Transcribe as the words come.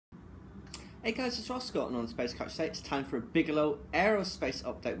Hey guys, it's Ross Scott on Space Couch today. It's time for a Bigelow Aerospace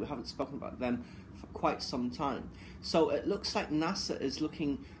update. We haven't spoken about them for quite some time. So it looks like NASA is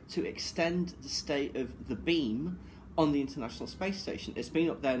looking to extend the stay of the beam on the International Space Station. It's been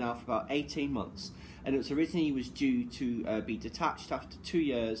up there now for about 18 months, and it was originally due to be detached after 2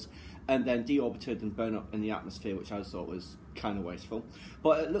 years and then deorbited and burn up in the atmosphere, which I thought was kind of wasteful.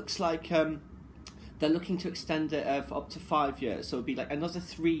 But it looks like they're looking to extend it for up to 5 years, so it would be like another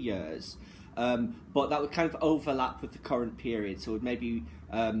 3 years. But that would kind of overlap with the current period, so it maybe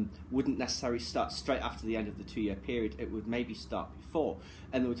wouldn't necessarily start straight after the end of the 2 year period. It would maybe start before,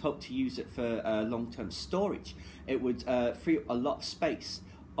 and they would hope to use it for long-term storage. It would free up a lot of space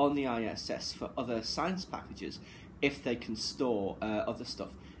on the ISS for other science packages if they can store other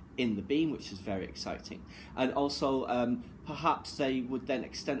stuff in the beam, which is very exciting. And also perhaps they would then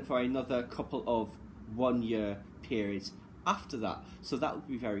extend it for another couple of 1 year periods after that, so that would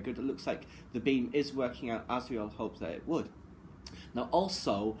be very good. It looks like the beam is working out as we all hoped that it would. Now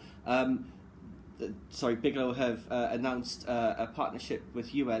also, Bigelow have announced a partnership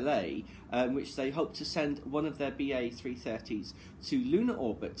with ULA, which they hope to send one of their BA-330s to lunar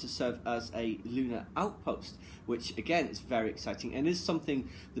orbit to serve as a lunar outpost, which again is very exciting and is something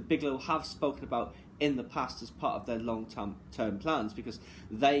that Bigelow have spoken about in the past as part of their long-term plans, because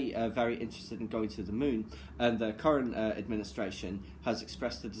they are very interested in going to the moon, and the current administration has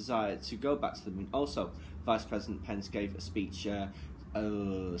expressed the desire to go back to the moon. Also, Vice President Pence gave a speech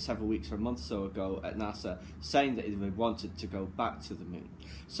several weeks or a month or so ago at NASA saying that they wanted to go back to the moon.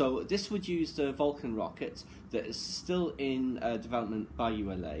 So this would use the Vulcan rocket that is still in development by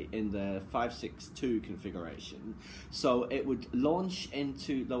ULA in the 562 configuration. So it would launch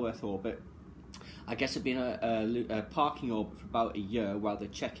into low Earth orbit. I guess it'd be in a parking orbit for about a year while they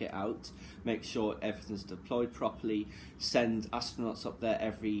check it out, make sure everything's deployed properly, send astronauts up there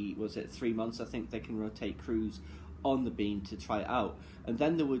every, 3 months, I think they can rotate crews on the beam to try it out. And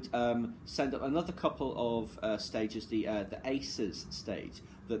then they would send up another couple of stages, the ACES stage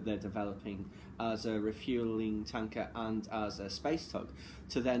that they're developing as a refueling tanker and as a space tug,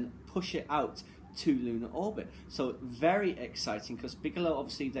 to then push it out to lunar orbit. So very exciting, because Bigelow,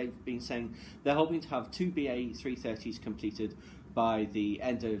 obviously they've been saying they're hoping to have 2 BA-330s completed by the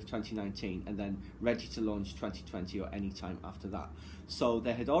end of 2019 and then ready to launch 2020 or any time after that. So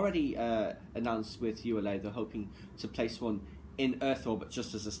they had already announced with ULA they're hoping to place one in Earth orbit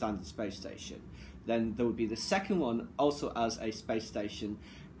just as a standard space station. Then there would be the second one also as a space station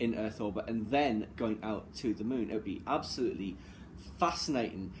in Earth orbit, and then going out to the moon. It would be absolutely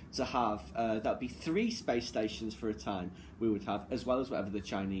fascinating to have that would be 3 space stations for a time we would have, as well as whatever the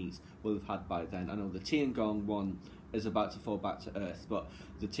Chinese will have had by then. I know the Tiangong 1 is about to fall back to Earth, but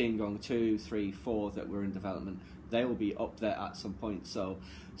the Tiangong 2, 3, 4 that were in development, they will be up there at some point. So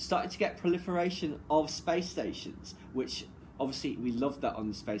starting to get proliferation of space stations, which obviously we love that on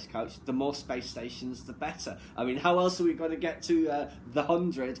the Space Couch. The more space stations, the better. I mean, how else are we going to get to the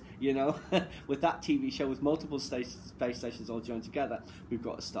 100, you know? With that TV show with multiple space stations all joined together, we've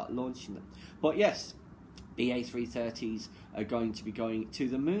got to start launching them. But yes, BA-330s are going to be going to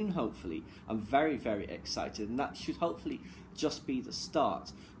the moon, hopefully. I'm very, very excited, and that should hopefully just be the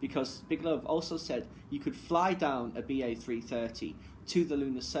start, because Bigelow have also said you could fly down a BA-330 to the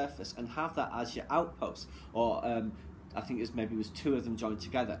lunar surface and have that as your outpost, or I think it was 2 of them joined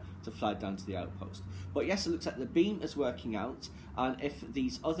together to fly down to the outpost. But yes, it looks like the beam is working out, and if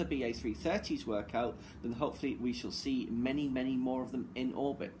these other BA-330s work out, then hopefully we shall see many, many more of them in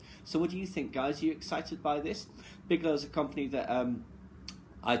orbit. So what do you think, guys? Are you excited by this? Bigelow is a company that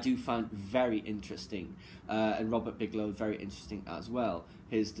I do find very interesting, and Robert Bigelow very interesting as well.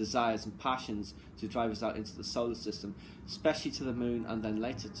 His desires and passions to drive us out into the solar system, especially to the moon and then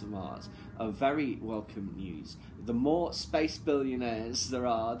later to Mars, are very welcome news. The more space billionaires there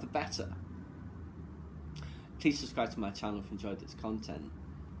are, the better. Please subscribe to my channel if you enjoyed this content.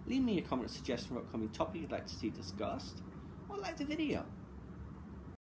 Leave me a comment or suggestion for upcoming topic you'd like to see discussed, or like the video.